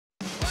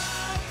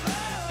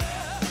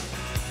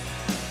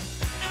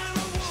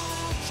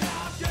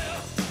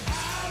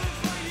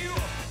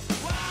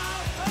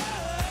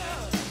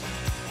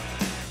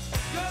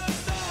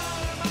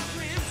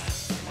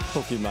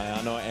Thank you,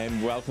 Mayano,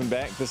 and welcome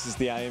back. This is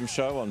the AM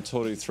show on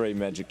Toru 3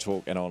 Magic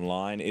Talk and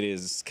online. It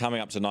is coming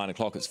up to 9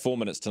 o'clock. It's 4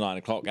 minutes to 9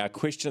 o'clock. Our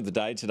question of the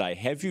day today,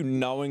 have you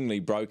knowingly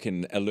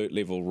broken alert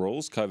level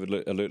rules,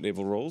 COVID alert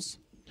level rules?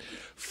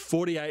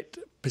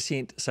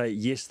 48% say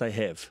yes, they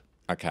have.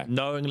 Okay.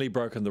 Knowingly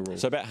broken the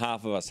rules. So about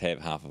half of us have,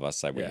 half of us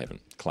say we haven't,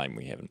 claim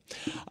we haven't.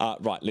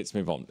 Right, let's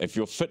move on. If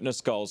your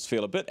fitness goals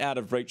feel a bit out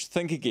of reach,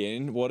 think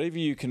again. Whether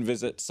you can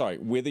visit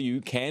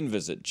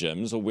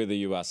gyms or whether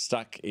you are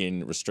stuck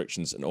in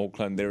restrictions in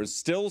Auckland, there is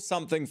still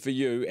something for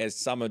you as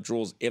summer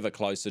draws ever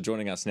closer.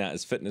 Joining us now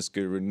is fitness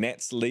guru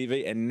Nats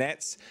Levy. And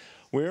Nats,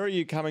 where are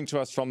you coming to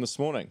us from this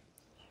morning?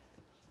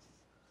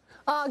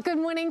 Good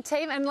morning,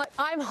 team. And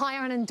I'm high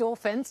on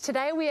endorphins.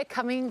 Today we are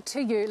coming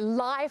to you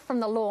live from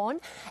the lawn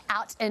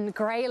out in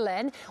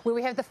Greyland, where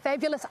we have the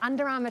fabulous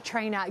Under Armour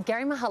trainer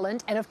Gary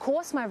Mulholland and, of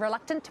course, my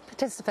reluctant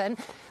participant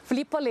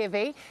Filipo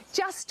Levy,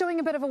 just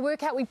doing a bit of a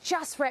workout. We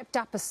just wrapped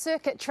up a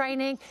circuit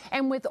training,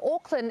 and with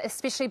Auckland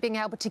especially being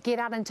able to get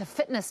out into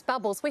fitness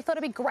bubbles, we thought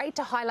it'd be great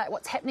to highlight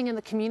what's happening in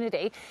the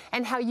community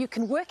and how you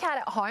can work out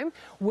at home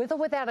with or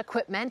without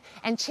equipment.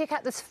 And check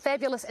out this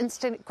fabulous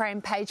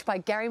Instagram page by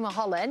Gary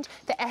Mulholland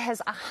that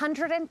has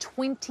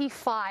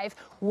 125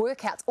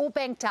 workouts all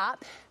banked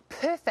up.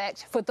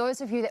 Perfect for those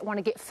of you that want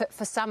to get fit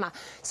for summer.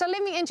 So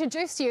let me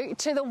introduce you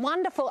to the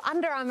wonderful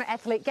Under Armour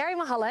athlete, Gary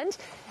Mulholland.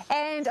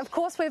 And of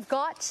course, we've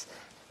got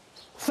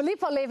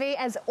Filipo Levy,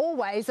 as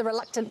always, the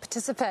reluctant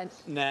participant.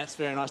 It's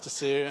very nice to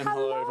see you, and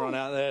hello everyone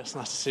out there. It's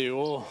nice to see you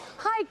all.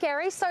 Hi,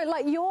 Gary. So,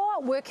 your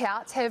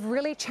workouts have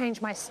really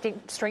changed my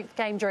strength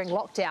game during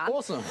lockdown.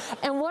 Awesome.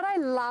 And what I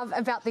love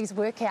about these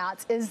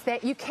workouts is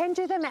that you can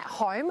do them at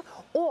home,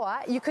 or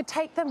you could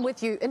take them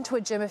with you into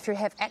a gym if you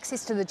have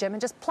access to the gym and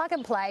just plug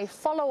and play,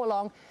 follow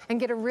along, and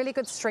get a really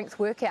good strength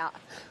workout.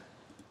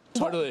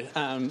 Totally.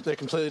 They're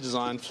completely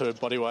designed for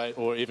body weight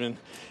or even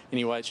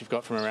any weights you've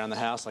got from around the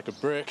house, like a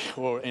brick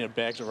or in a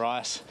bag of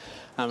rice.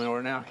 Or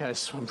in our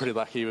case, I'm pretty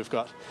lucky, we've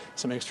got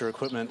some extra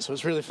equipment, so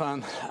it's really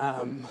fun.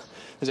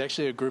 There's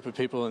actually a group of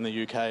people in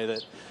the UK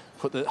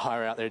that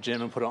hire out their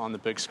gym and put it on the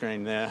big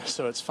screen there,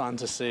 so it's fun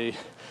to see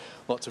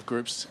lots of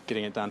groups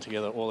getting it done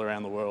together all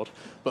around the world.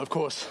 But of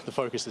course, the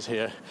focus is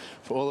here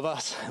for all of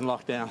us in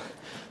lockdown,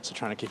 so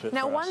trying to keep it.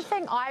 Now, one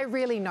thing I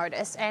really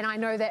noticed, and I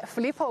know that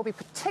Filipo will be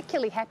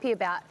particularly happy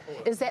about,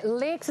 is that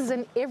legs is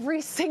in every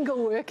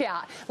single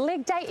workout.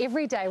 Leg day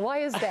every day. Why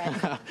is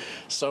that?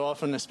 So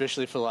often,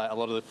 especially for a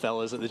lot of the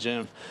fellas at the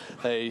gym,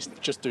 they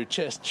just do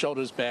chest,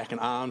 shoulders, back and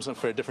arms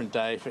for a different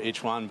day for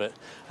each one, but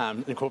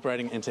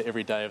incorporating it into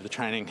every day of the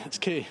training, it's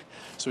key.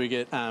 So we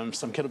get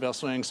some kettlebell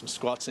swings, some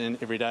squats in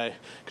every day,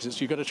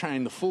 because you've got to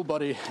train the full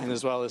body and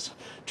as well as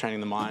training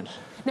the mind.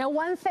 Now,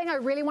 one thing I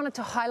really wanted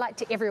to highlight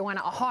to everyone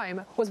at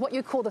home was what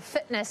you call the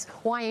fitness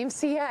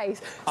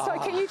YMCAs. So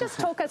can you just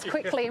talk us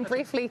quickly and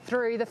briefly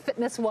through the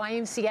fitness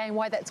YMCA and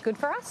why that's good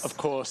for us? Of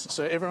course.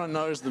 So everyone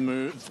knows the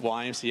move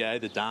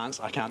YMCA, the dance.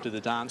 I can't do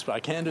the dance, but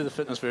I can do the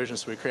fitness version.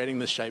 So we're creating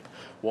this shape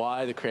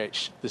Y to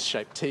create this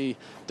shape T,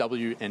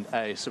 W and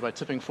A. So by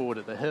tipping forward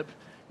at the hip,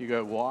 you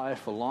go Y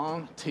for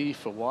long, T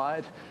for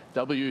wide,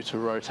 W to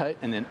rotate,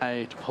 and then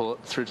A to pull it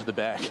through to the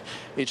back.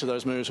 Each of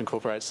those moves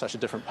incorporates such a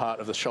different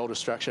part of the shoulder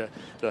structure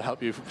that'll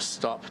help you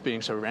stop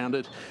being so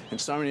rounded. And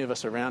so many of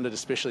us are rounded,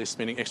 especially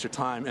spending extra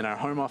time in our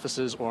home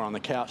offices or on the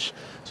couch.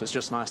 So it's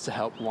just nice to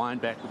help wind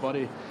back the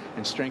body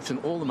and strengthen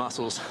all the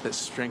muscles that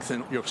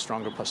strengthen your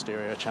stronger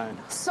posterior chain.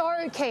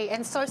 So key,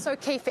 and so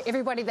key for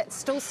everybody that's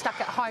still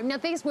stuck at home. Now,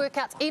 these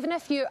workouts, even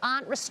if you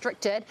aren't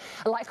restricted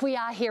like we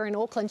are here in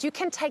Auckland, you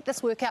can take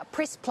this workout,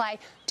 press play,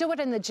 do it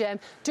in the gym,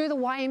 do the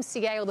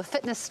YMCA or the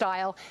fitness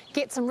style,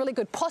 get some really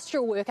good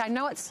postural work. I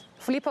know it's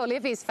Filipo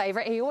Levy's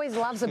favourite. He always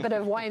loves a bit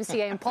of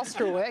YMCA and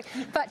postural work.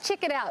 But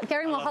check it out,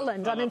 Gary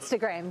Mulholland on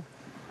Instagram.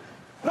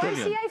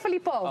 Brilliant. YMCA,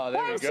 Filipo. Oh,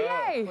 there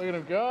YMCA. we go. Look at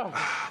him go.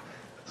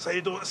 So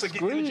you doing it's a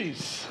good energy.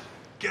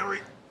 Gary,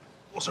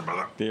 awesome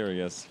brother. There he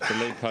is,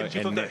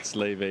 Filipo and Nats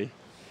Levy.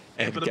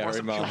 And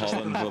Gary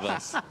Mulholland with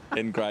us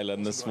in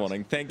Greyland this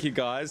morning. Thank you,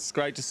 guys.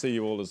 Great to see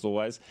you all as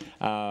always.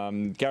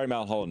 Gary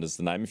Mulholland is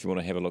the name if you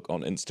want to have a look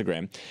on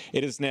Instagram.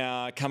 It is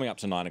now coming up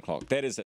to 9 o'clock. That is